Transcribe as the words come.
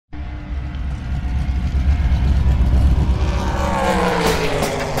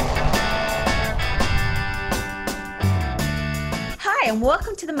and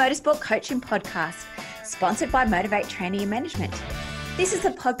welcome to the Motorsport Coaching Podcast, sponsored by Motivate Training and Management. This is a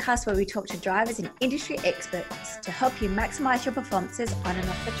podcast where we talk to drivers and industry experts to help you maximize your performances on and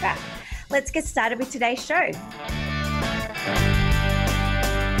off the track. Let's get started with today's show.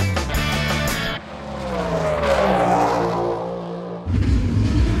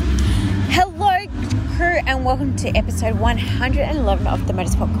 And welcome to episode 111 of the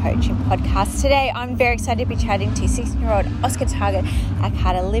Motorsport Coaching Podcast. Today, I'm very excited to be chatting to 16-year-old Oscar Target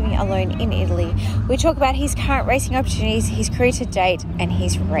Acata, living alone in Italy. We talk about his current racing opportunities, his career to date, and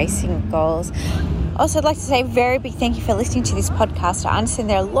his racing goals. Also, I'd like to say a very big thank you for listening to this podcast. I understand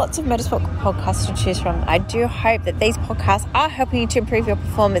there are lots of motorsport podcasts to choose from. I do hope that these podcasts are helping you to improve your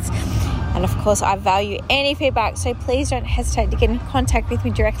performance. And of course, I value any feedback, so please don't hesitate to get in contact with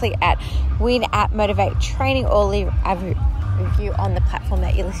me directly at win@Motivate Training or leave a review on the platform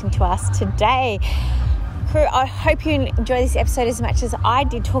that you're listening to us today. Crew, I hope you enjoy this episode as much as I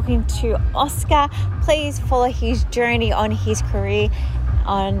did talking to Oscar. Please follow his journey on his career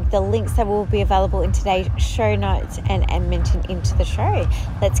on the links that will be available in today's show notes and mentioned into the show.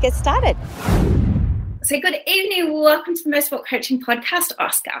 Let's get started. So good evening. Welcome to the Motorsport Coaching Podcast,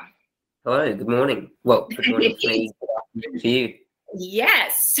 Oscar. Hello, good morning. Well, good morning for me, good afternoon for you.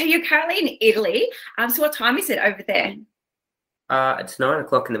 Yes, so you're currently in Italy. So what time is it over there? It's 9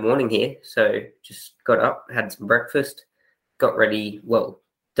 o'clock in the morning here, so just got up, had some breakfast, got ready,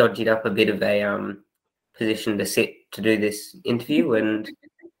 dodged up a bit of a position to sit to do this interview, and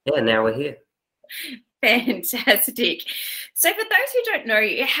now we're here. Fantastic. So for those who don't know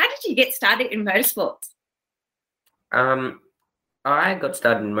you, how did you get started in motorsports? I got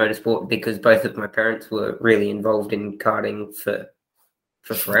started in motorsport because both of my parents were really involved in karting for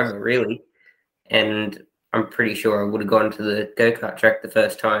forever, really. And I'm pretty sure I would have gone to the go-kart track the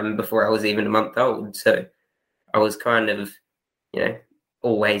first time before I was even a month old. So I was kind of,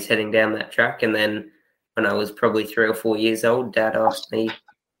 always heading down that track. And then when I was probably 3 or 4 years old, Dad asked me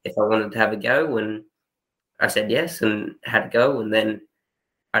if I wanted to have a go. And I said yes and had a go. And then,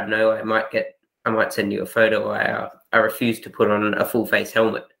 I don't know, I might send you a photo. I refused to put on a full face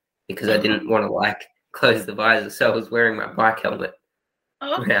helmet because I didn't want to close the visor. So I was wearing my bike helmet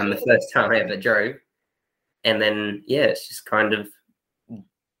around the first time I ever drove. And then, it's just kind of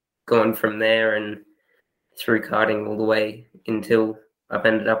gone from there and through karting all the way until I've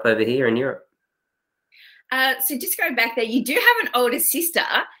ended up over here in Europe. So just going back there, you do have an older sister.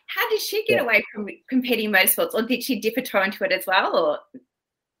 How did she get away from competing motorsports, or did she dip a toe into it as well? Or?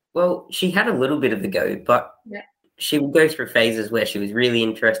 Well, she had a little bit of a go, but she would go through phases where she was really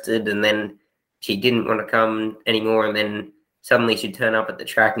interested and then she didn't want to come anymore. And then suddenly she'd turn up at the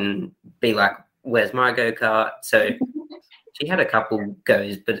track and be like, where's my go-kart? So she had a couple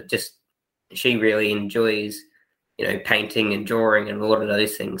goes, but she really enjoys, painting and drawing and a lot of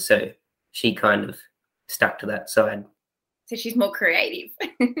those things. So she kind of stuck to that side. So she's more creative.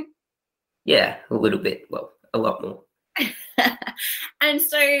 Yeah, a little bit. Well, a lot more. And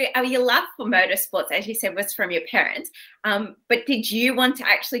so your love for motorsports, as you said, was from your parents. But did you want to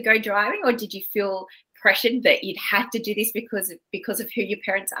actually go driving, or did you feel pressured that you'd have to do this because of who your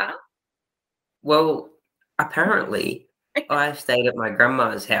parents are? Well, apparently I stayed at my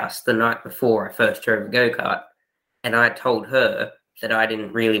grandma's house the night before I first drove a go-kart, and I told her that I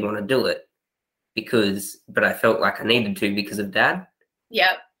didn't really want to do it but I felt like I needed to because of Dad.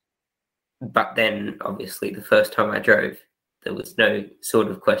 Yep. But then, obviously, the first time I drove, there was no sort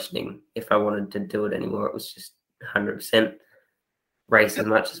of questioning if I wanted to do it anymore. It was just 100% race as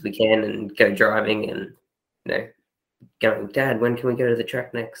much as we can and go driving and, going, Dad, when can we go to the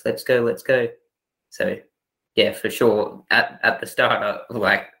track next? Let's go. So, for sure. At the start,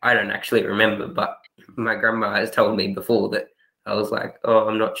 I don't actually remember, but my grandma has told me before that I was like, oh,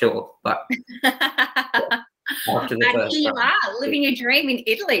 I'm not sure. But after the first here you time, are living your dream in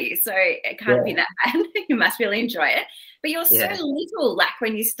Italy, so it can't be that bad. You must really enjoy it. But you're so little,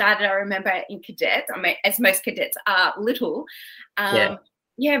 when you started, I remember in cadets, as most cadets are little. But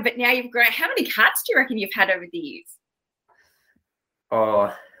now you've grown. How many karts do you reckon you've had over the years?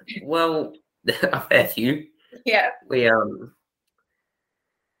 Oh, well, a fair few. Yeah.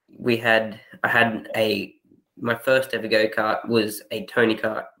 My first ever go-kart was a Tony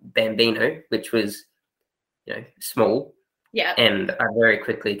Kart Bambino, which was, small. Yeah. And I very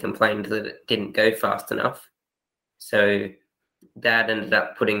quickly complained that it didn't go fast enough. So Dad ended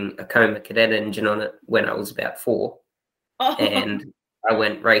up putting a Coma Cadet engine on it when I was about 4. Oh. And I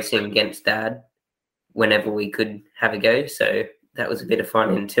went racing against Dad whenever we could have a go. So that was a bit of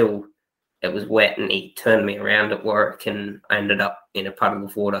fun until it was wet and he turned me around at Warwick and I ended up in a puddle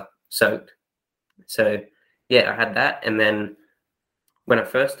of water soaked. So, I had that. And then when I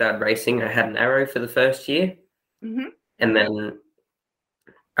first started racing, I had an Arrow for the first year, and then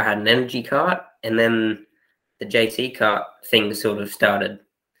I had an energy kart, and then the JC kart thing sort of started.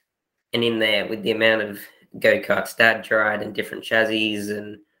 And in there, with the amount of go-karts Dad tried and different chassis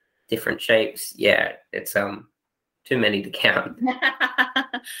and different shapes, yeah, it's too many to count.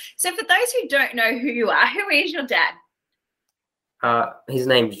 So for those who don't know who you are, who is your dad? His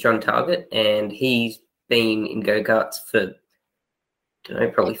name's John Target, and he's been in go-karts for, I don't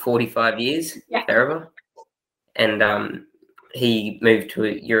know, probably 45 years, forever. And he moved to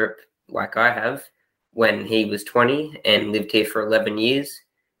Europe like I have when he was 20 and lived here for 11 years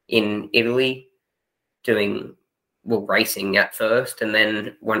in Italy doing, well, racing at first. And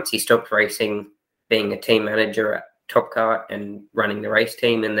then once he stopped racing, being a team manager at Top Kart and running the race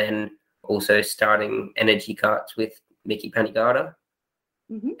team, and then also starting energy karts with Mickey Panigada.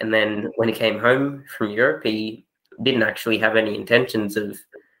 And then when he came home from Europe, he didn't actually have any intentions of,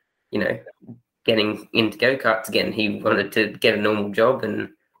 you know, getting into go-karts again. He wanted to get a normal job, and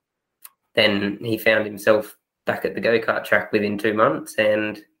then he found himself back at the go-kart track within 2 months,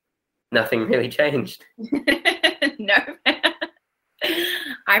 and nothing really changed. No.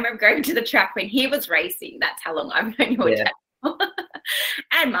 I remember going to the track when he was racing. That's how long I've known your dad.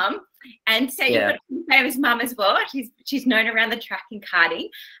 And Mum. And so you've got a famous mum as well. She's known around the track in karting.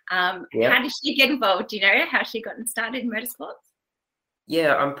 How did she get involved? Do you know how she got started in motorsports?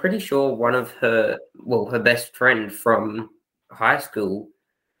 Yeah, I'm pretty sure one of her best friend from high school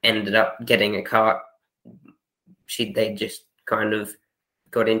ended up getting a kart. They just kind of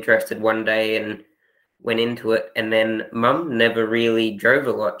got interested one day and went into it. And then Mum never really drove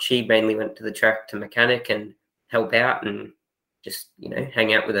a lot. She mainly went to the track to mechanic and help out and just, you know,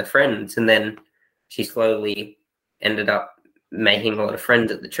 hang out with her friends. And then she slowly ended up making a lot of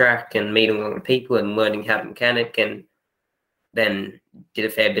friends at the track and meeting a lot of people and learning how to mechanic, and then did a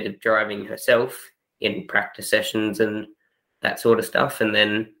fair bit of driving herself in practice sessions and that sort of stuff. And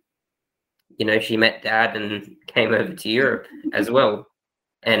then, you know, she met Dad and came over to Europe as well,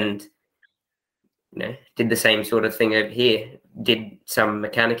 and, you know, did the same sort of thing over here, did some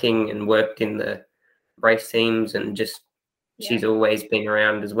mechanicking and worked in the race teams, and just she's always been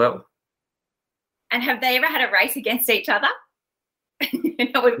around as well. And have they ever had a race against each other?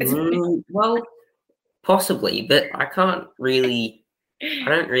 Well, possibly, but I don't really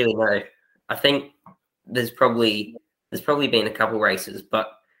know. I think there's probably been a couple races,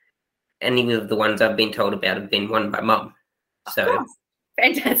 but any of the ones I've been told about have been won by Mum. So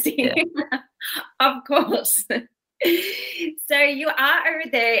fantastic. Yeah. Of course. So you are over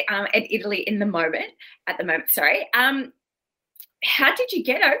there at Italy at the moment, sorry. How did you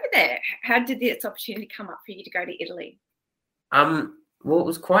get over there? How did this opportunity come up for you to go to Italy? Well, it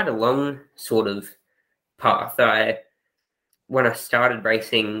was quite a long sort of path. When I started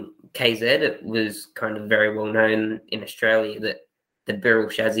racing KZ, it was kind of very well known in Australia that the Birrell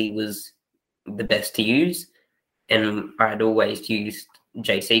chassis was the best to use, and I had always used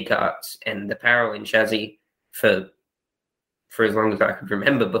JC karts and the Paralin chassis for as long as I could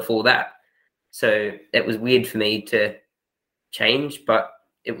remember before that. So it was weird for me to change, but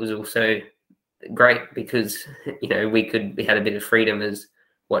it was also great because, you know, we had a bit of freedom as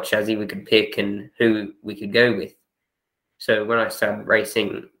what chassis we could pick and who we could go with. So when I started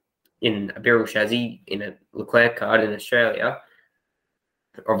racing in a Birrell chassis in a Leclerc kart in Australia,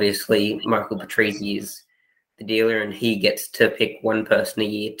 obviously Michael Patrese is the dealer, and he gets to pick one person a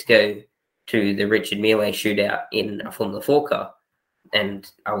year to go to the Richard Mille shootout in a Formula 4 car. And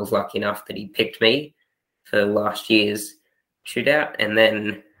I was lucky enough that he picked me for last year's shootout. And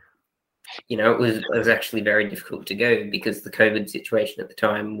then, you know, it was actually very difficult to go because the COVID situation at the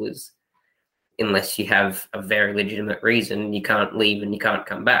time was, unless you have a very legitimate reason, you can't leave and you can't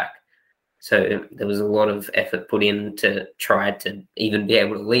come back. So there was a lot of effort put in to try to even be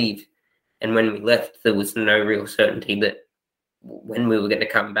able to leave. And when we left, there was no real certainty that when we were going to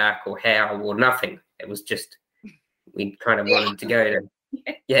come back or how or nothing. It was just, we kind of wanted to go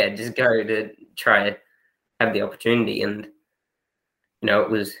to, just go to try to have the opportunity. And, you know, it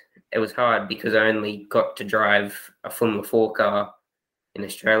was hard because I only got to drive a Formula 4 car in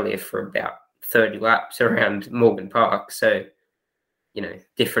Australia for about 30 laps around Morgan Park. So, you know,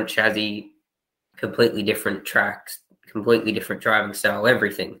 different chassis, completely different tracks, completely different driving style,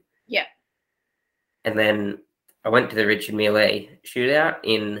 everything. Yeah. And then I went to the Richard Mille shootout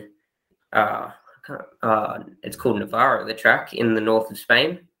in, it's called Navarra, the track in the north of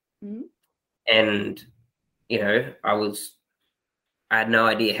Spain. Mm-hmm. And, you know, I had no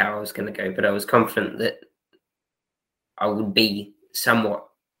idea how I was going to go, but I was confident that I would be somewhat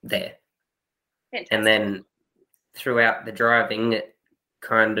there. Fantastic. And then throughout the driving,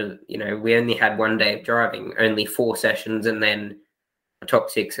 kind of, we only had 1 day of driving, only 4 sessions, and then a top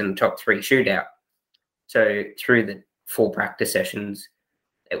 6 and top 3 shootout. So through the 4 practice sessions,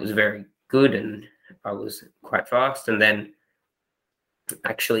 it was very good and I was quite fast. And then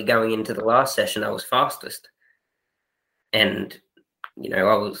actually going into the last session, I was fastest. And, I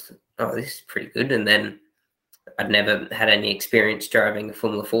was, this is pretty good. And then I'd never had any experience driving a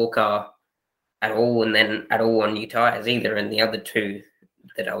Formula 4 car at all, and then at all on new tyres either. And the other 2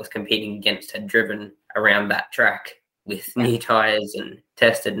 that I was competing against had driven around that track with new tyres and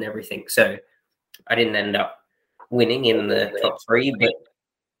tested and everything. So I didn't end up winning in the top 3, but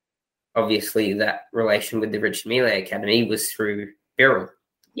obviously that relation with the Richard Mille Academy was through Birrell.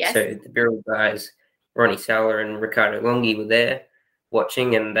 Yes. So the Birrell guys, Ronnie Sala and Ricardo Longhi, were there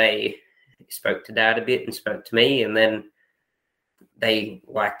watching, and they spoke to Dad a bit and spoke to me, and then they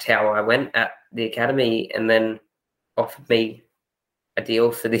liked how I went at the academy and then offered me a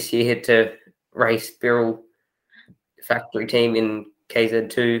deal for this year to race Birrell factory team in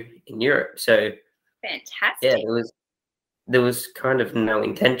KZ2 in Europe. So fantastic. Yeah, there was kind of no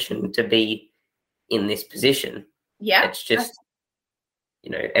intention to be in this position. Yeah. It's just,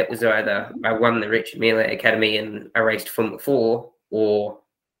 it was either I won the Richard Mille Academy and I raced Formula 4, or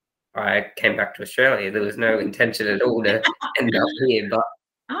I came back to Australia. There was no intention at all to end up here, but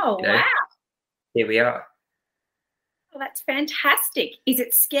wow, here we are. Well, that's fantastic. Is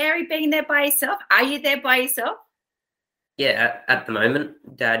it scary being there by yourself? Are you there by yourself? Yeah, at the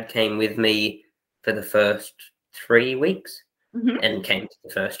moment, Dad came with me for the first 3 weeks and came to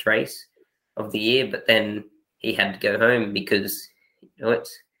the first race of the year, but then he had to go home because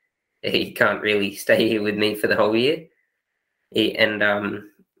he can't really stay here with me for the whole year.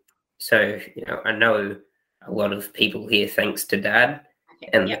 So I know a lot of people here thanks to Dad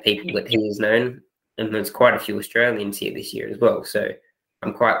and the people that he has known, and there's quite a few Australians here this year as well. So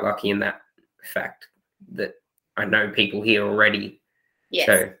I'm quite lucky in that fact that I know people here already. Yes.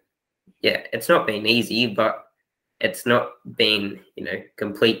 So yeah, it's not been easy, but it's not been,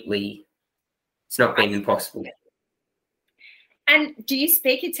 completely, it's not been impossible. And do you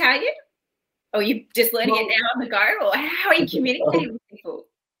speak Italian? Or are you just learning it now on the go? Or how are you communicating with people?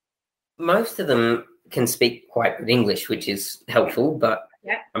 Most of them can speak quite good English, which is helpful, but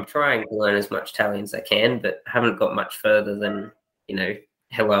I'm trying to learn as much Italian as I can, but haven't got much further than,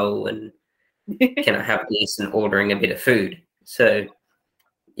 hello and can I have this and ordering a bit of food. So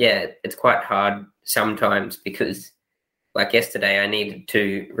yeah, it's quite hard sometimes because like yesterday I needed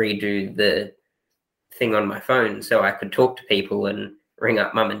to redo the thing on my phone so I could talk to people and ring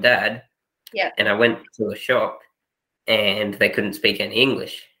up Mum and Dad. Yeah. And I went to a shop and they couldn't speak any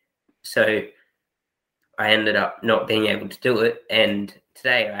English. So I ended up not being able to do it. And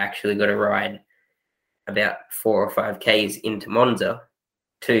today I actually got a ride about 4 or 5 Ks into Monza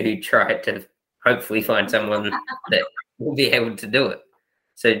to try to hopefully find someone that will be able to do it.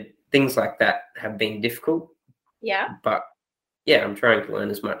 So things like that have been difficult. Yeah. But yeah, I'm trying to learn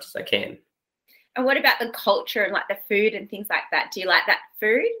as much as I can. And what about the culture and like the food and things like that? Do you like that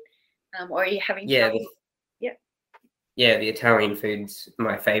food? Or are you having trouble? Yeah, the Italian food's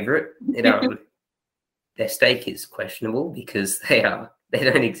my favourite. Their steak is questionable because they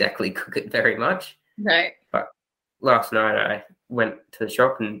don't exactly cook it very much. No. But last night I went to the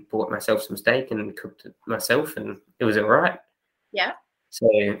shop and bought myself some steak and cooked it myself, and it was all right. Yeah. So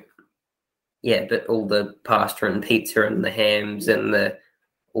yeah, but all the pasta and pizza and the hams and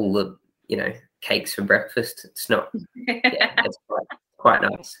all the cakes for breakfast, it's not. Yeah, it's quite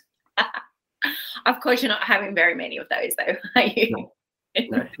nice. Of course, you're not having very many of those, though, are you?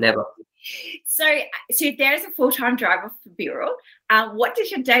 No, never. So if there is a full-time driver for Birrell, what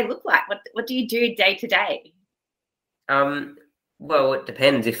does your day look like? What do you do day to day? Well, it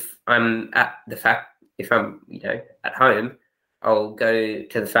depends. If I'm at if I'm at home, I'll go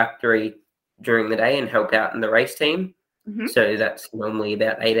to the factory during the day and help out in the race team. Mm-hmm. So that's normally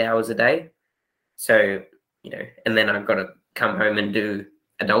about 8 hours a day. So and then I've got to come home and do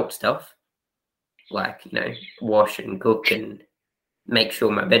adult stuff, like wash and cook and make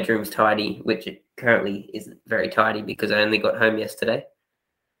sure my bedroom's tidy, which it currently isn't very tidy because I only got home yesterday.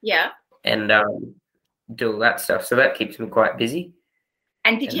 Yeah. And do all that stuff. So that keeps me quite busy.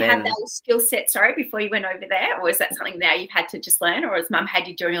 And did you have that skill set, before you went over there? Or is that something now you've had to just learn? Or has Mum had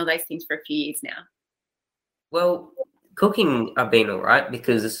you doing all those things for a few years now? Well, cooking I've been all right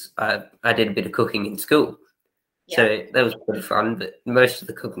because I did a bit of cooking in school. Yeah. So that was pretty fun. But most of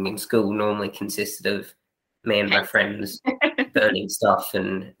the cooking in school normally consisted of me and my friends burning stuff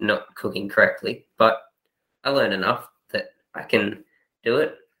and not cooking correctly. But I learned enough that I can do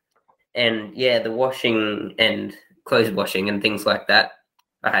it. And yeah, the washing and clothes washing and things like that,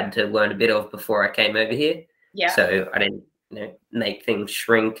 I had to learn a bit of before I came over here. Yeah. So I didn't, make things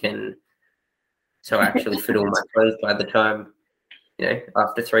shrink, and so I actually fit all my clothes by the time,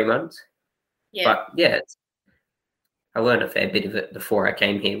 after 3 months. Yeah. But yeah, I learned a fair bit of it before I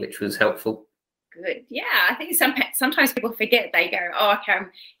came here, which was helpful. Good. Yeah, I think sometimes people forget. They go, "Oh,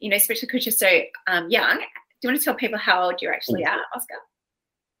 okay, especially because you're so young." Do you want to tell people how old you actually are, Oscar?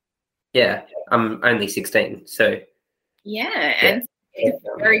 Yeah, I'm only 16, so and it's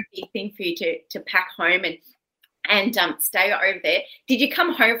a very big thing for you to pack home and stay over there. Did you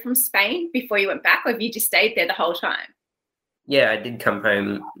come home from Spain before you went back, or have you just stayed there the whole time? Yeah, I did come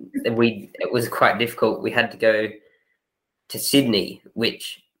home. It was quite difficult. We had to go to Sydney,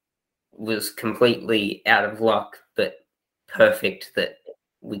 which was completely out of luck, but perfect that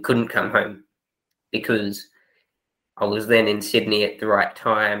we couldn't come home, because I was then in Sydney at the right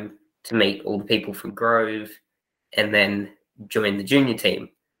time to meet all the people from Grove and then join the junior team.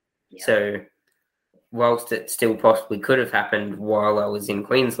 Yeah. So whilst it still possibly could have happened while I was in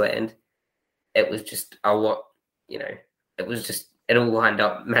Queensland, it was just a lot, it all lined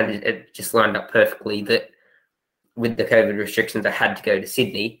up, it just lined up perfectly that with the COVID restrictions, I had to go to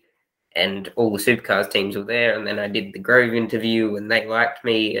Sydney, and all the Supercars teams were there. And then I did the Grove interview and they liked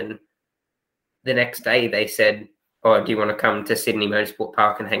me. And the next day they said, "Oh, do you want to come to Sydney Motorsport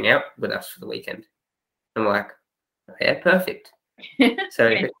Park and hang out with us for the weekend?" I'm like, "Yeah, perfect." So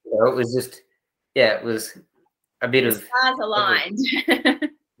it was just, it was a bit of stars aligned.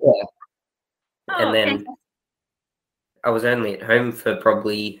 Yeah. And then I was only at home for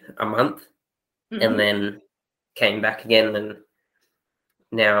probably a month, and then came back again, and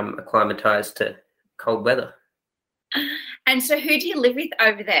now I'm acclimatized to cold weather. And so who do you live with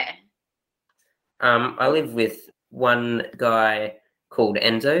over there? I live with one guy called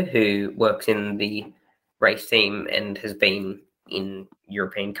Enzo, who works in the race team and has been in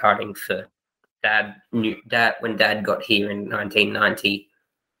European karting for when Dad got here in 1990.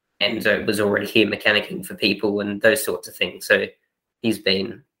 Enzo was already here mechanicking for people and those sorts of things. So he's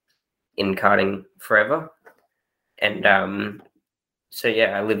been in karting forever. And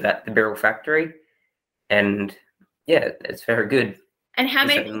I live at the Birrell factory, and it's very good. And how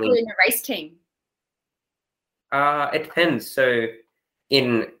many people are in the race team? It depends. So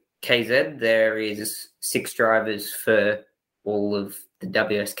in KZ, there is 6 drivers for all of the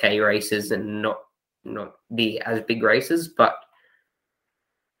WSK races and not the as big races, but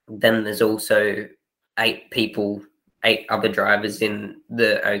then there's also 8 other drivers in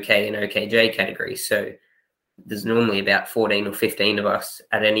the OK and OKJ category. So there's normally about 14 or 15 of us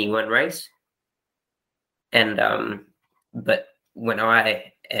at any one race. And but when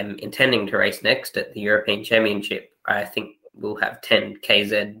I am intending to race next at the European Championship, I think we'll have 10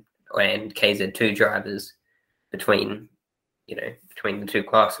 KZ and KZ2 drivers between the two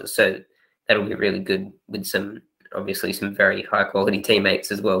classes. So that'll be really good, with some very high quality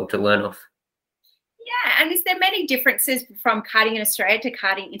teammates as well to learn off. Yeah, and is there many differences from karting in Australia to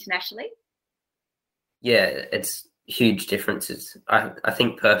karting internationally? Yeah, it's huge differences. I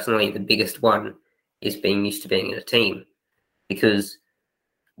think personally the biggest one is being used to being in a team, because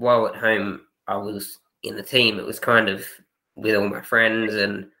while at home I was in the team, it was kind of with all my friends,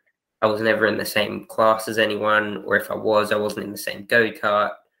 and I was never in the same class as anyone, or if I wasn't in the same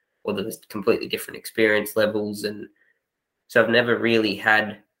go-kart, or there was completely different experience levels. And so I've never really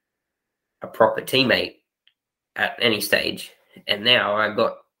had a proper teammate at any stage. And now I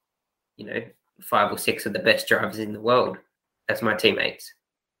got, 5 or 6 of the best drivers in the world as my teammates.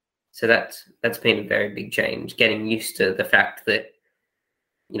 So that's been a very big change, getting used to the fact that,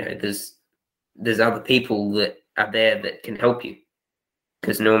 there's other people that are there that can help you.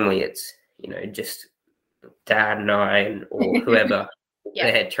 Because normally it's, just Dad and I or whoever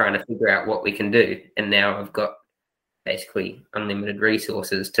they're trying to figure out what we can do. And now I've got basically unlimited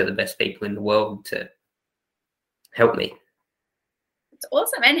resources to the best people in the world to help me. It's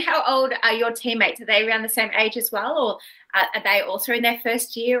awesome. And how old are your teammates? Are they around the same age as well, or are they also in their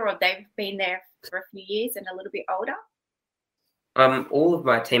first year, or they've been there for a few years and a little bit older? All of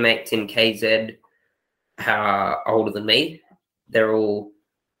my teammates in KZ are older than me. They're all,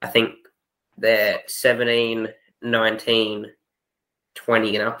 I think they're 17, 19,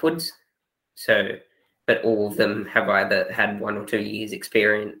 20 and upwards. So, but all of them have either had 1 or 2 years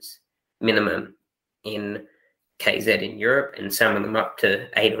experience minimum in KZ in Europe, and some of them up to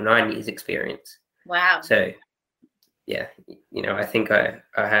 8 or 9 years experience. Wow. So, I think I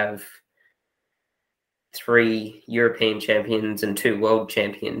have 3 European champions and 2 world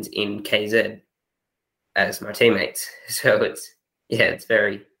champions in KZ as my teammates. So it's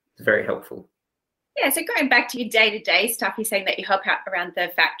very helpful. Yeah, so going back to your day-to-day stuff, you're saying that you help out around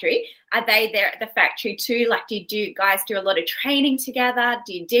the factory. Are they there at the factory too? Like, do you guys do a lot of training together?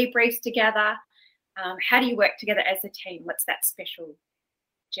 Do you debriefs together? How do you work together as a team? What's that special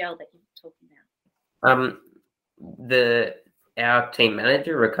gel that you're talking about? Our team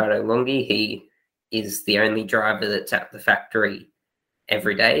manager, Ricardo Longi, he is the only driver that's at the factory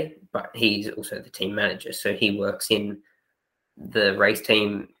every day, but he's also the team manager. So he works in the race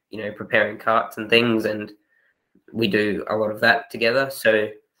team, preparing karts and things, and we do a lot of that together. So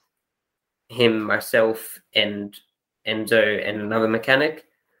him, myself, and Enzo and another mechanic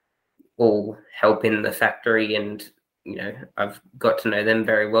all help in the factory, and I've got to know them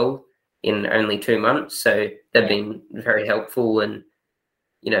very well in only 2 months, so they've been very helpful. And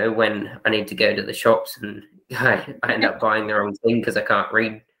when I need to go to the shops and I end up buying the wrong thing because I can't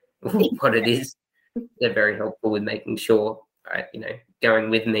read what it is, they're very helpful with making sure going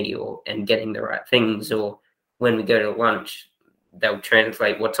with me and getting the right things. Or when we go to lunch, they'll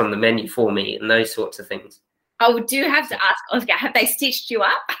translate what's on the menu for me and those sorts of things. Oh, do you have to ask Oscar, have they stitched you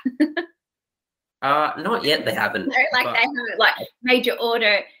up? Not yet, they haven't. No, they haven't made you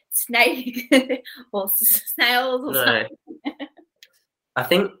order snake or snails or something. I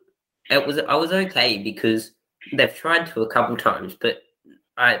think I was okay because they've tried to a couple times, but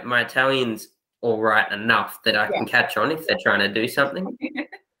my Italian's all right enough that I can catch on if they're trying to do something.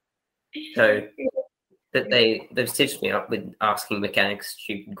 So that they've stitched me up with asking mechanics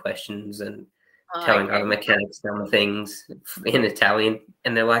stupid questions and telling other mechanics dumb things in Italian,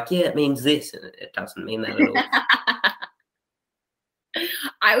 and they're like, "Yeah, it means this," and it doesn't mean that at all.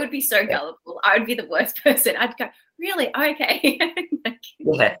 I would be so gullible. I would be the worst person. I'd go, "Really? Okay."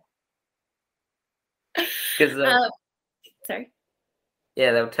 Yeah. Because sorry.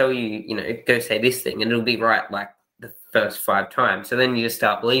 Yeah, they'll tell you, go say this thing, and it'll be right like the first 5 times. So then you just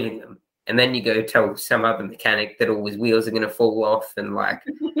start believing them. And then you go tell some other mechanic that all his wheels are going to fall off and like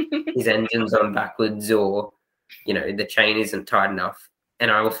his engine's on backwards, or, the chain isn't tight enough.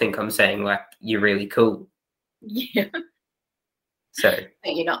 And I will think I'm saying like, "You're really cool." Yeah. So.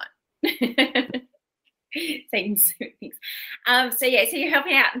 But you're not. Saying things. So you're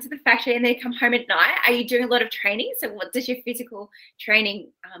helping out into the factory and then you come home at night. Are you doing a lot of training? So what does your physical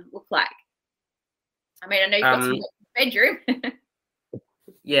training look like? I mean, I know you've got some bedroom.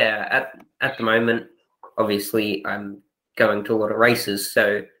 Yeah, at the moment, obviously, I'm going to a lot of races.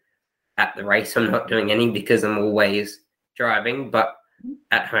 So at the race, I'm not doing any because I'm always driving. But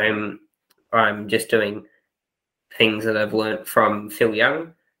at home, I'm just doing things that I've learnt from Phil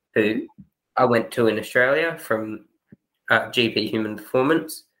Young, who I went to in Australia from GP Human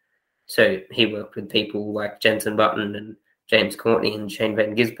Performance. So he worked with people like Jenson Button and James Courtney and Shane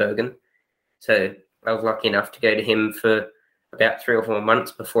Van Gisbergen. So I was lucky enough to go to him for about 3 or 4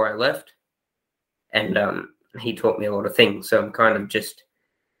 months before I left. And he taught me a lot of things. So I'm kind of just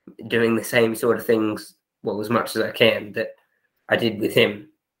doing the same sort of things, as much as I can, that I did with him.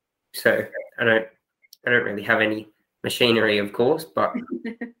 So I don't really have any machinery, of course, but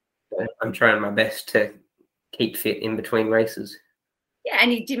I'm trying my best to keep fit in between races. Yeah,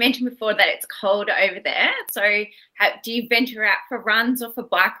 and you did mention before that it's cold over there. So do you venture out for runs or for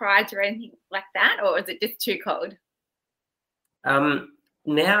bike rides or anything like that, or is it just too cold?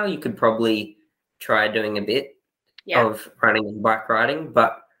 Now you could probably try doing a bit of running and bike riding,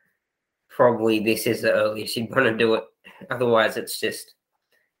 but probably this is the earliest you'd want to do it. Otherwise, it's just,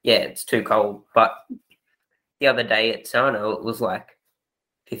 it's too cold. But the other day at Sarno, it was like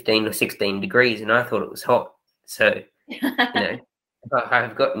 15 or 16 degrees, and I thought it was hot. So,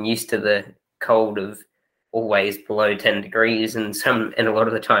 I've gotten used to the cold of always below 10 degrees and a lot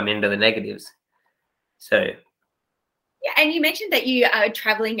of the time into the negatives. So. Yeah, and you mentioned that you are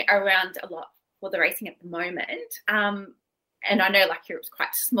traveling around a lot for the racing at the moment. And I know like Europe's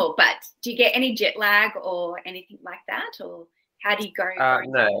quite small, but do you get any jet lag or anything like that? Or how do you go?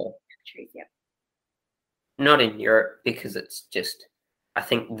 No. Not in Europe, because it's just, I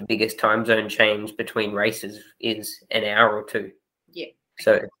think the biggest time zone change between races is an hour or 2. Yeah.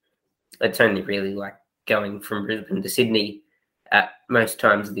 So it's only really like going from Brisbane to Sydney at most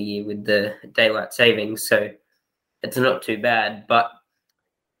times of the year with the daylight savings. So it's not too bad, but,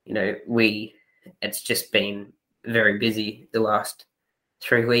 it's just been very busy the last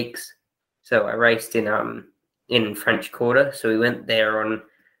 3 weeks. So I raced in French Quarter. So we went there on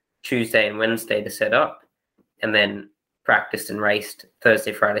Tuesday and Wednesday to set up, and then practiced and raced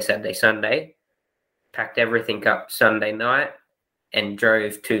Thursday, Friday, Saturday, Sunday, packed everything up Sunday night, and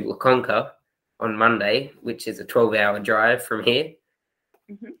drove to La Conca on Monday, which is a 12-hour drive from here,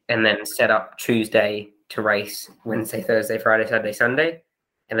 and then set up Tuesday to race Wednesday, Thursday, Friday, Saturday, Sunday,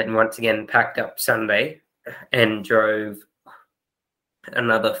 and then once again packed up Sunday and drove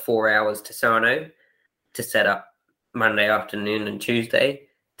another 4 hours to Sano to set up Monday afternoon and Tuesday,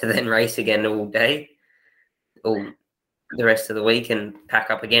 to then race again all day, all the rest of the week, and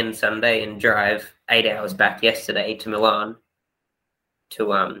pack up again Sunday and drive 8 hours back yesterday to Milan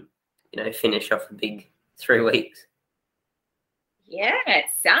to finish off a big 3 weeks. Yeah, it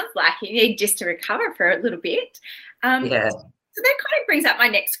sounds like you need just to recover for a little bit. Yeah. So that kind of brings up my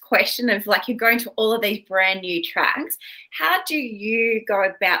next question of, like, you're going to all of these brand new tracks. How do you go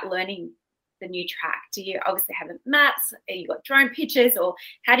about learning the new track? Do you obviously have maps? Have you got drone pictures, or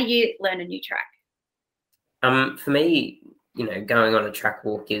how do you learn a new track? For me, going on a track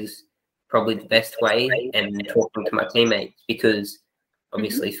walk is probably the best way, and talking to my teammates, because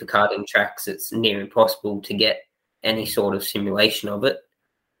obviously for karting tracks, it's near impossible to get any sort of simulation of it.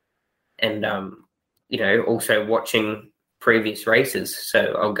 And, also watching previous races.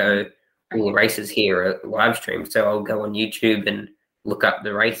 So I'll go, all the races here are live streamed. So I'll go on YouTube and look up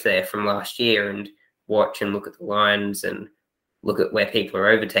the race there from last year and watch and look at the lines and look at where people are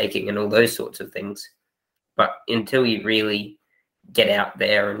overtaking and all those sorts of things. But until you really get out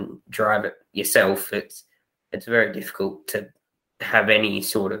there and drive it yourself, it's very difficult to have any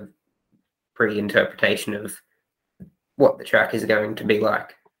sort of pre-interpretation of what the track is going to be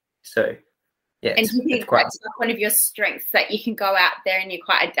like. So, yeah. And do you think that's one of your strengths, that you can go out there and you're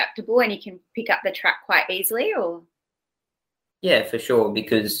quite adaptable and you can pick up the track quite easily, or? Yeah, for sure,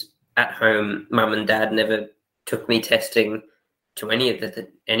 because at home, Mum and Dad never took me testing to any of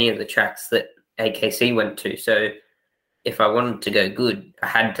the tracks that AKC went to. So if I wanted to go good, I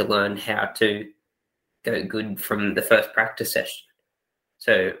had to learn how to go good from the first practice session.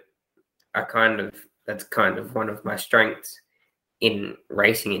 So that's kind of one of my strengths in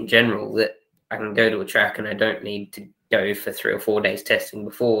racing in general, that I can go to a track and I don't need to go for 3 or 4 days testing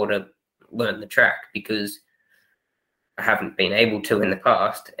before to learn the track, because I haven't been able to in the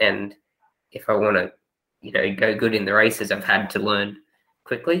past. And if I want to, go good in the races, I've had to learn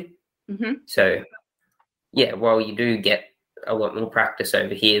quickly. Mm-hmm. So, yeah, while you do get a lot more practice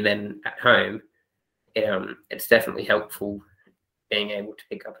over here than at home, it's definitely helpful being able to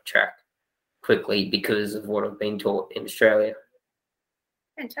pick up a track quickly because of what I've been taught in Australia.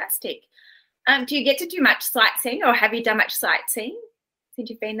 Fantastic. Do you get to do much sightseeing, or have you done much sightseeing since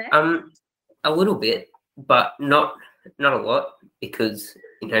you've been there? A little bit, but not a lot, because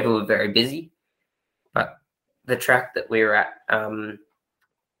we're very busy. But the track that we were at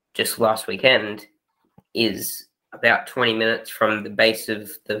just last weekend is about 20 minutes from the base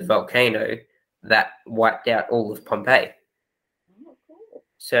of the volcano that wiped out all of Pompeii. Oh, cool.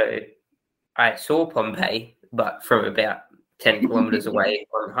 So I saw Pompeii, but from about 10 kilometers away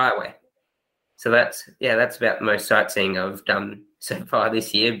on the highway. So that's about the most sightseeing I've done so far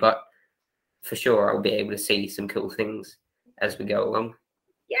this year, but for sure I'll be able to see some cool things as we go along.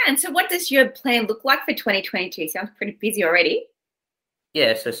 Yeah, and so what does your plan look like for 2022? Sounds pretty busy already.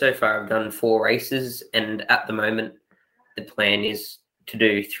 Yeah, so far I've done 4 races, and at the moment the plan is to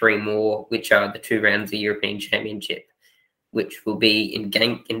do 3 more, which are the 2 rounds of the European Championship, which will be in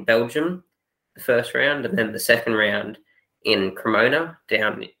Genk in Belgium, the first round, and then the second round in Cremona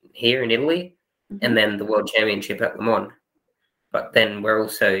down here in Italy, and then the World Championship at Le Mans. But then we're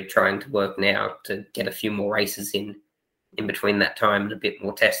also trying to work now to get a few more races in between that time and a bit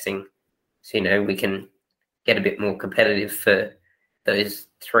more testing, so we can get a bit more competitive for those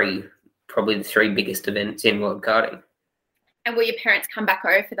 3, probably the 3 biggest events in world karting. And will your parents come back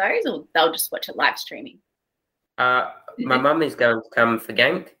over for those, or they'll just watch it live streaming? My mum is going to come for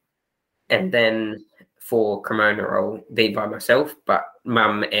Genk, and then for Cremona I'll be by myself, but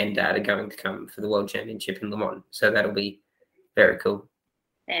Mum and Dad are going to come for the World Championship in Le Mans, so that'll be very cool.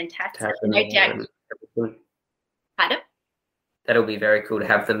 Fantastic. No doubt. Pardon? That'll be very cool to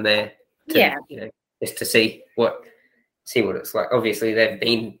have them there. Just to see what it's like. Obviously, they've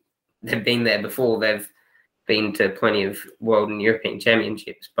been there before. They've been to plenty of world and European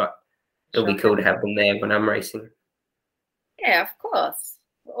championships, but it'll be cool to have them there when I'm racing. Yeah, of course.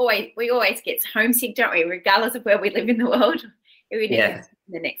 We always get homesick, don't we? Regardless of where we live in the world, even if it's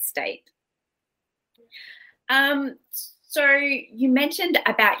in the next state. So you mentioned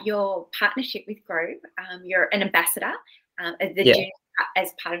about your partnership with Grove. You're an ambassador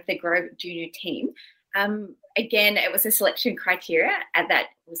as part of the Grove Junior team. Again, it was a selection criteria, and that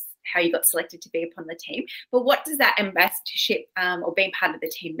was how you got selected to be upon the team. But what does that ambassadorship or being part of the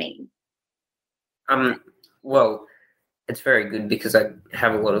team mean? Well, it's very good because I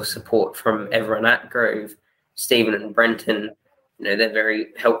have a lot of support from everyone at Grove. Stephen and Brenton, they're very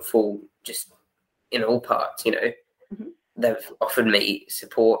helpful just in all parts, they've offered me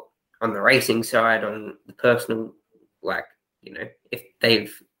support on the racing side, on the personal, like, if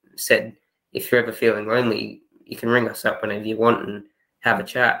they've said, if you're ever feeling lonely, you can ring us up whenever you want and have a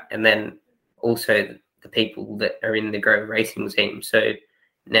chat. And then also the people that are in the Grove Racing team. So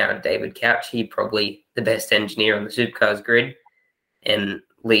now David Couch, he's probably the best engineer on the Supercars grid, and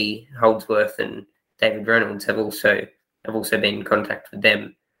Lee Holdsworth and David Reynolds have also been in contact with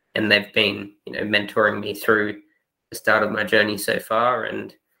them, and they've been, mentoring me through the start of my journey so far,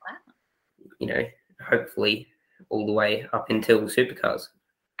 and hopefully all the way up until Supercars.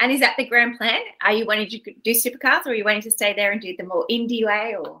 And is that the grand plan? Are you wanting to do Supercars, or are you wanting to stay there and do the more indie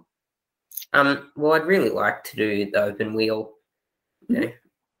way? Or well, I'd really like to do the open wheel,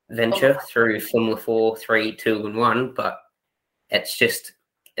 venture through Formula 4, 3, 2, and 1, but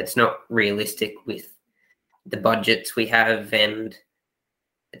it's not realistic with the budgets we have, and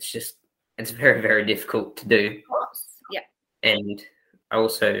it's very, very difficult to do. Of course, yeah. And I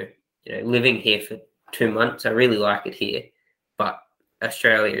also, living here for 2 months, I really like it here, but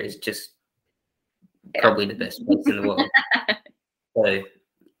Australia is just probably the best place in the world. So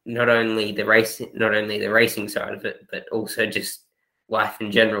not only the racing side of it, but also just life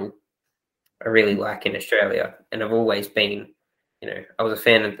in general, I really like in Australia. And I've always been, I was a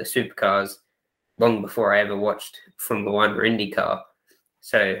fan of the Supercars long before I ever watched Formula 1 or IndyCar.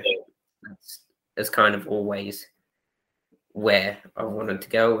 So it's kind of always where I wanted to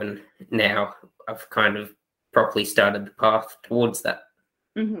go, and now I've kind of properly started the path towards that.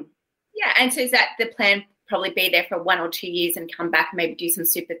 Mm-hmm. Yeah, and so is that the plan? Probably be there for 1 or 2 years and come back and maybe do some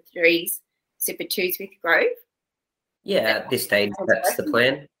Super 3s, Super 2s with Grove? Yeah, at this stage, that's the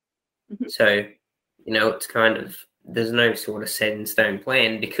plan. Mm-hmm. So, it's kind of, there's no sort of set in stone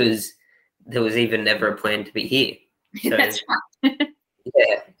plan, because there was even never a plan to be here. So, that's right.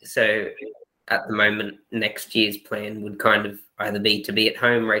 Yeah, so at the moment, next year's plan would kind of either be to be at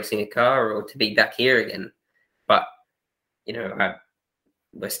home racing a car or to be back here again. But,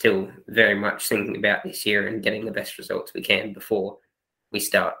 we're still very much thinking about this year and getting the best results we can before we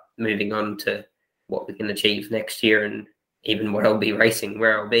start moving on to what we can achieve next year, and even what I'll be racing,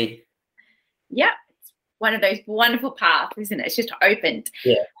 where I'll be. Yeah, it's one of those wonderful paths, isn't it? It's just opened.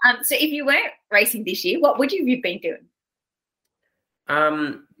 Yeah. So if you weren't racing this year, what would you have been doing?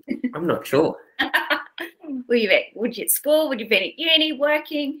 I'm not sure. Would you at school? Would you be at uni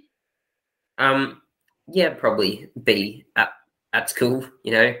working? Yeah, probably be at school,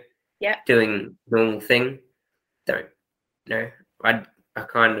 Yeah, doing normal thing. Don't know. I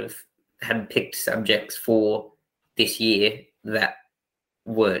kind of had picked subjects for this year that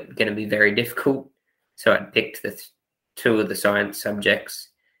weren't going to be very difficult. So I'd picked the 2 of the science subjects,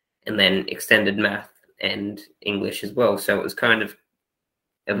 and then extended math and English as well. So it was kind of,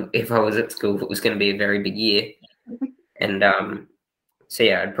 if I was at school, it was going to be a very big year. And so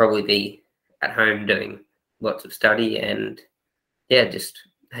yeah, I'd probably be at home doing lots of study and just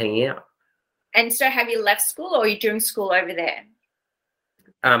hanging out. And so have you left school, or are you doing school over there?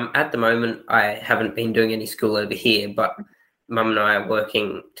 At the moment, I haven't been doing any school over here, but Mum and I are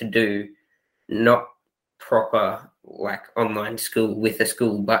working to do not proper like online school with a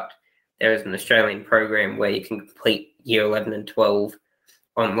school, but there is an Australian program where you can complete year 11 and 12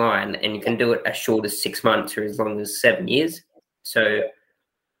 online, and you can do it as short as 6 months or as long as 7 years. So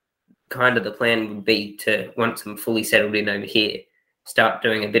kind of the plan would be to, once I'm fully settled in over here, start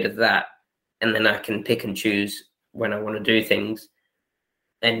doing a bit of that, and then I can pick and choose when I want to do things.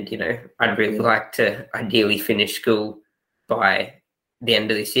 And, I'd really like to ideally finish school by the end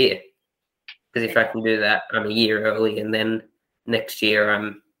of this year, because if I can do that, I'm a year early, and then next year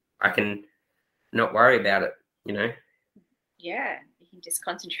I can not worry about it, Yeah, you can just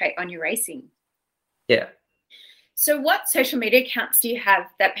concentrate on your racing. Yeah. So what social media accounts do you have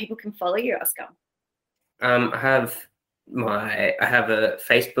that people can follow you, Oscar? I have a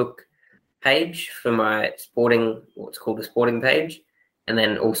Facebook page for my sporting, what's called a sporting page, and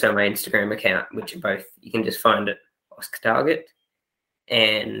then also my Instagram account, which are both, you can just find it Oscar Target.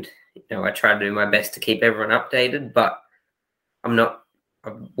 And I try to do my best to keep everyone updated, but I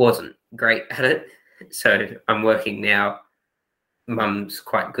wasn't great at it, so I'm working now. Mum's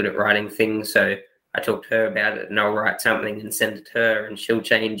quite good at writing things, so I talk to her about it, and I'll write something and send it to her, and she'll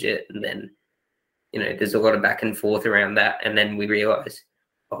change it, and then there's a lot of back and forth around that, and then we realise,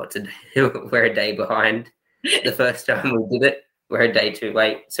 we're a day behind. The first time we did it, we're a day too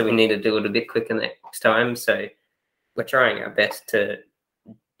late, so we need to do it a bit quicker next time. So we're trying our best to,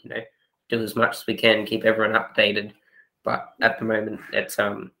 do as much as we can, keep everyone updated. But at the moment, it's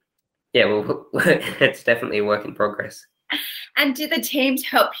it's definitely a work in progress. And do the teams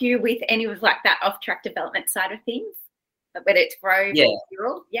help you with any of like that off-track development side of things? whether it's Grove Yeah. or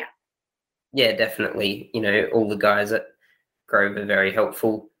Wirral. Yeah. Yeah, definitely. All the guys at Grove are very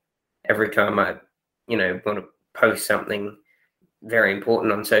helpful. Every time I, want to post something very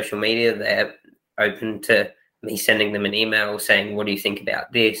important on social media, they're open to me sending them an email saying, what do you think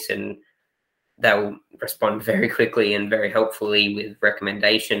about this? And they'll respond very quickly and very helpfully with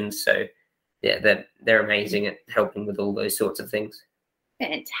recommendations. So yeah, they're amazing at helping with all those sorts of things.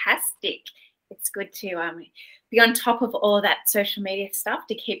 Fantastic. It's good to be on top of all that social media stuff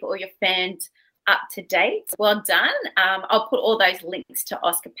to keep all your fans up to date. Well done. I'll put all those links to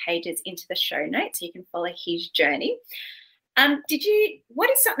Oscar Pages into the show notes so you can follow his journey. What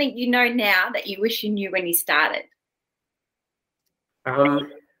is something you know now that you wish you knew when you started? I'm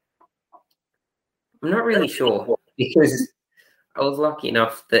not really sure because I was lucky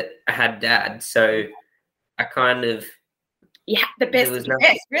enough that I had Dad, so I kind of the best of the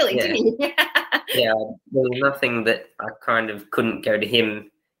best, really, didn't you? Yeah, there was nothing that I kind of couldn't go to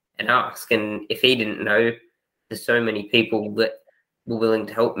him and ask, and if he didn't know, there's so many people that were willing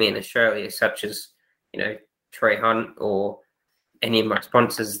to help me in Australia, such as Troy Hunt or any of my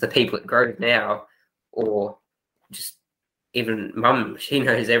sponsors, the people at Grove now, or just even Mum. She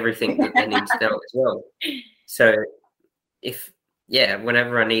knows everything that they need to know as well. So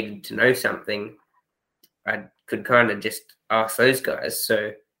whenever I needed to know something, I could kind of just ask those guys.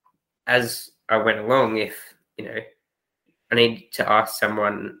 So as I went along, if I need to ask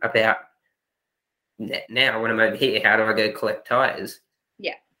someone about now when I'm over here, how do I go collect tires?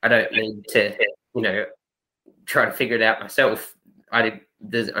 Yeah, I don't need to try to figure it out myself. I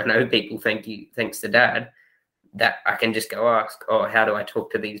know people thanks to Dad, that I can just go ask, how do I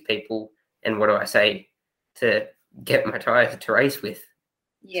talk to these people and what do I say to get my tires to race with?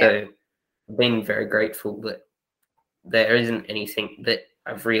 Yeah. So I've been very grateful that there isn't anything that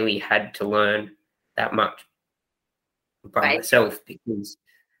I've really had to learn that much by myself because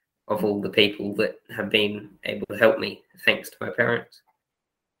of all the people that have been able to help me, thanks to my parents.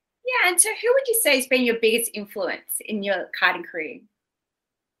 Yeah, and so who would you say has been your biggest influence in your karting career?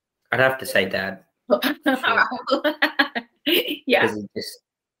 I'd have to say Dad. Yeah. Because just,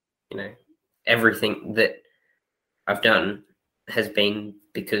 everything that I've done has been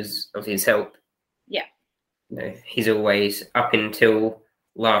because of his help. Yeah. He's always, up until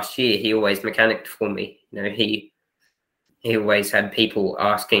last year, he always mechanicked for me. He always had people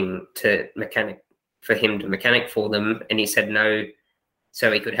asking for him to mechanic for them, and he said no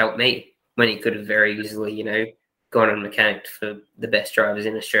so he could help me when he could have very easily, gone and mechanicked for the best drivers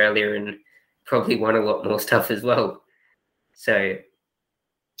in Australia and probably won a lot more stuff as well. So,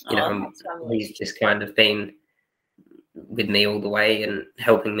 he's just kind of been with me all the way and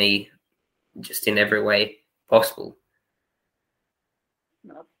helping me just in every way possible.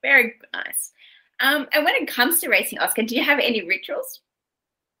 Oh, very nice. And when it comes to racing, Oscar, do you have any rituals?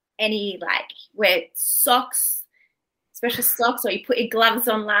 Any wear socks, special socks, or you put your gloves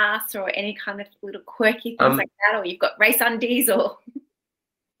on last, or any kind of little quirky things like that, or you've got race undies, or?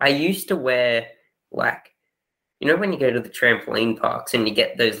 I used to wear when you go to the trampoline parks and you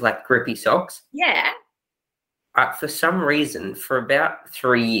get those grippy socks. Yeah. For some reason, for about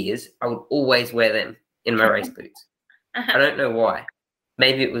 3 years, I would always wear them in my race boots. I don't know why.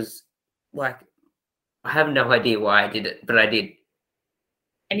 Maybe it was I have no idea why I did it, but I did.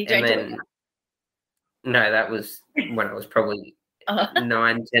 And you don't do it now? No, that was when I was probably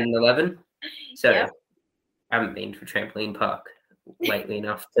 9, 10, 11. So yeah. I haven't been to a trampoline park lately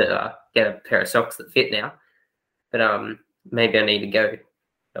enough to get a pair of socks that fit now. But maybe I need to go.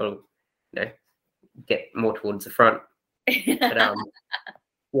 That'll, get more towards the front. But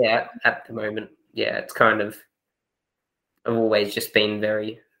yeah, at the moment, it's kind of, I've always just been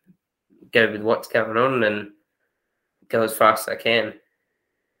very go with what's going on and go as fast as I can.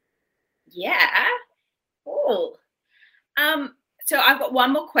 Yeah. Cool. So I've got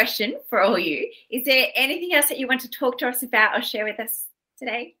one more question for all you. Is there anything else that you want to talk to us about or share with us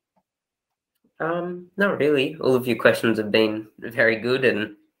today? Not really. All of your questions have been very good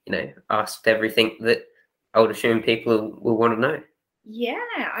and, asked everything that I would assume people will want to know. Yeah.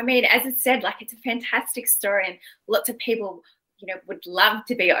 I mean, as I said, it's a fantastic story and lots of people, would love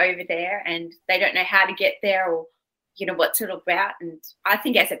to be over there and they don't know how to get there or, what's it about. And I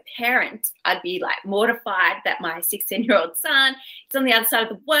think as a parent, I'd be mortified that my 16-year-old son is on the other side of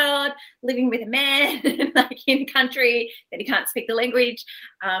the world, living with a man, in a country that he can't speak the language.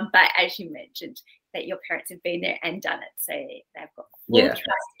 But as you mentioned, that your parents have been there and done it. So they've got full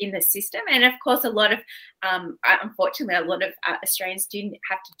trust in the system. And of course, unfortunately, a lot of Australians do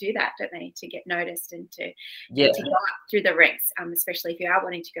have to do that, don't they, to get noticed and to go up through the ranks, especially if you are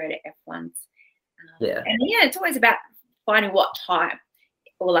wanting to go to F1s. And it's always about finding what time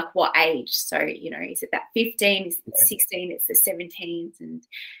or like what age. So, is it that 15, is it 16, it's the 17s. And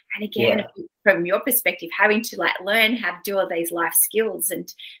again, from your perspective, having to like learn how to do all these life skills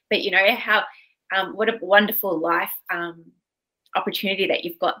but how, what a wonderful life opportunity that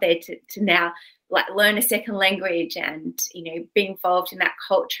you've got there to now like learn a second language and, be involved in that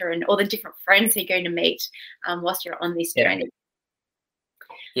culture and all the different friends that you're going to meet whilst you're on this journey.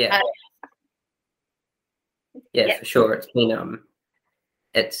 Yeah. For sure. It's been,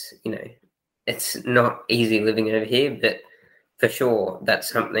 it's not easy living over here, but for sure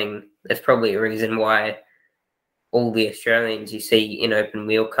that's probably a reason why all the Australians you see in open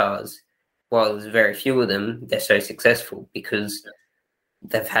wheel cars, while there's very few of them, they're so successful because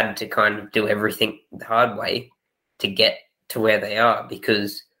they've had to kind of do everything the hard way to get to where they are,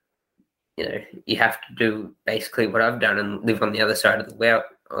 because, you have to do basically what I've done and live on the other side of the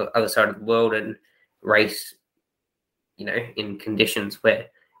world and race, in conditions where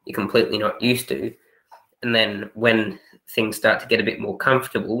you're completely not used to. And then when things start to get a bit more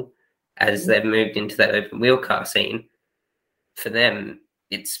comfortable as they've moved into that open wheel car scene, for them,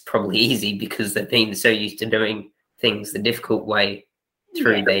 it's probably easy because they've been so used to doing things the difficult way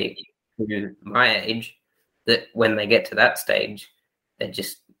through my age, that when they get to that stage, they're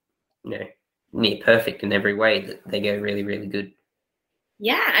just, near perfect in every way, that they go really, really good.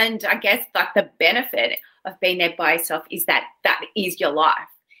 Yeah, and I guess like the benefit of being there by yourself is that is your life.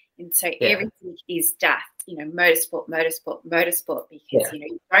 And so everything is just, motorsport, because,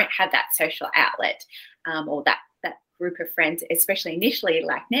 you don't have that social outlet or that group of friends, especially initially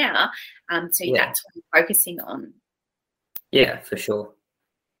like now. That's what you're focusing on. Yeah, for sure.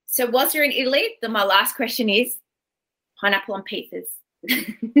 So whilst you're in Italy, my last question is pineapple on pizzas.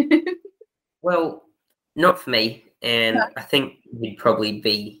 Well, not for me. And I think you'd probably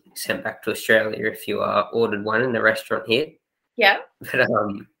be sent back to Australia if you ordered one in the restaurant here. Yeah. But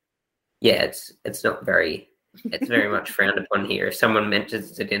it's not very, it's very much frowned upon here. If someone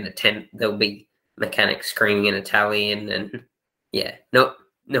mentions it in a tent, there'll be mechanics screaming in Italian and not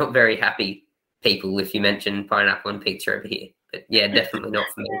very happy people if you mention pineapple and pizza over here. But definitely not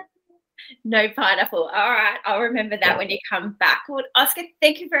for me. No pineapple. All right. I'll remember that when you come back. Well, Oscar,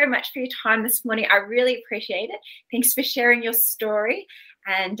 thank you very much for your time this morning. I really appreciate it. Thanks for sharing your story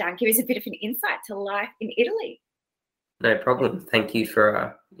and give us a bit of an insight to life in Italy. No problem. Thank you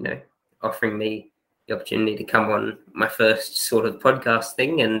for, offering me the opportunity to come on my first sort of podcast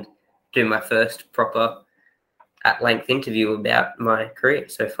thing and do my first proper at-length interview about my career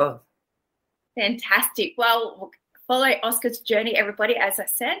so far. Fantastic. Well, follow Oscar's journey, everybody, as I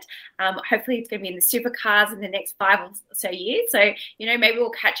said. Hopefully it's going to be in the supercars in the next 5 or so years. So, maybe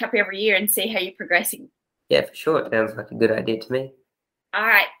we'll catch up every year and see how you're progressing. Yeah, for sure. It sounds like a good idea to me. All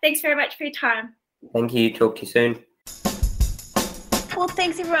right. Thanks very much for your time. Thank you. Talk to you soon. Well,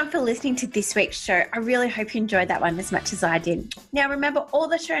 thanks everyone for listening to this week's show. I really hope you enjoyed that one as much as I did. Now, remember, all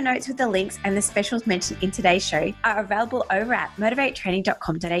the show notes with the links and the specials mentioned in today's show are available over at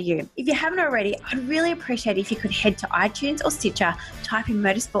motivatetraining.com.au. If you haven't already, I'd really appreciate it if you could head to iTunes or Stitcher, type in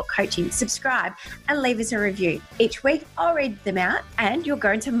Motorsport Coaching, subscribe, and leave us a review. Each week, I'll read them out and you'll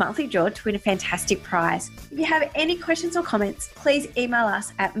go into a monthly draw to win a fantastic prize. If you have any questions or comments, please email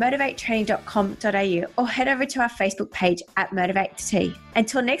us at motivatetraining.com.au or head over to our Facebook page at Motivate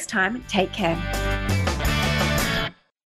Until next time, take care.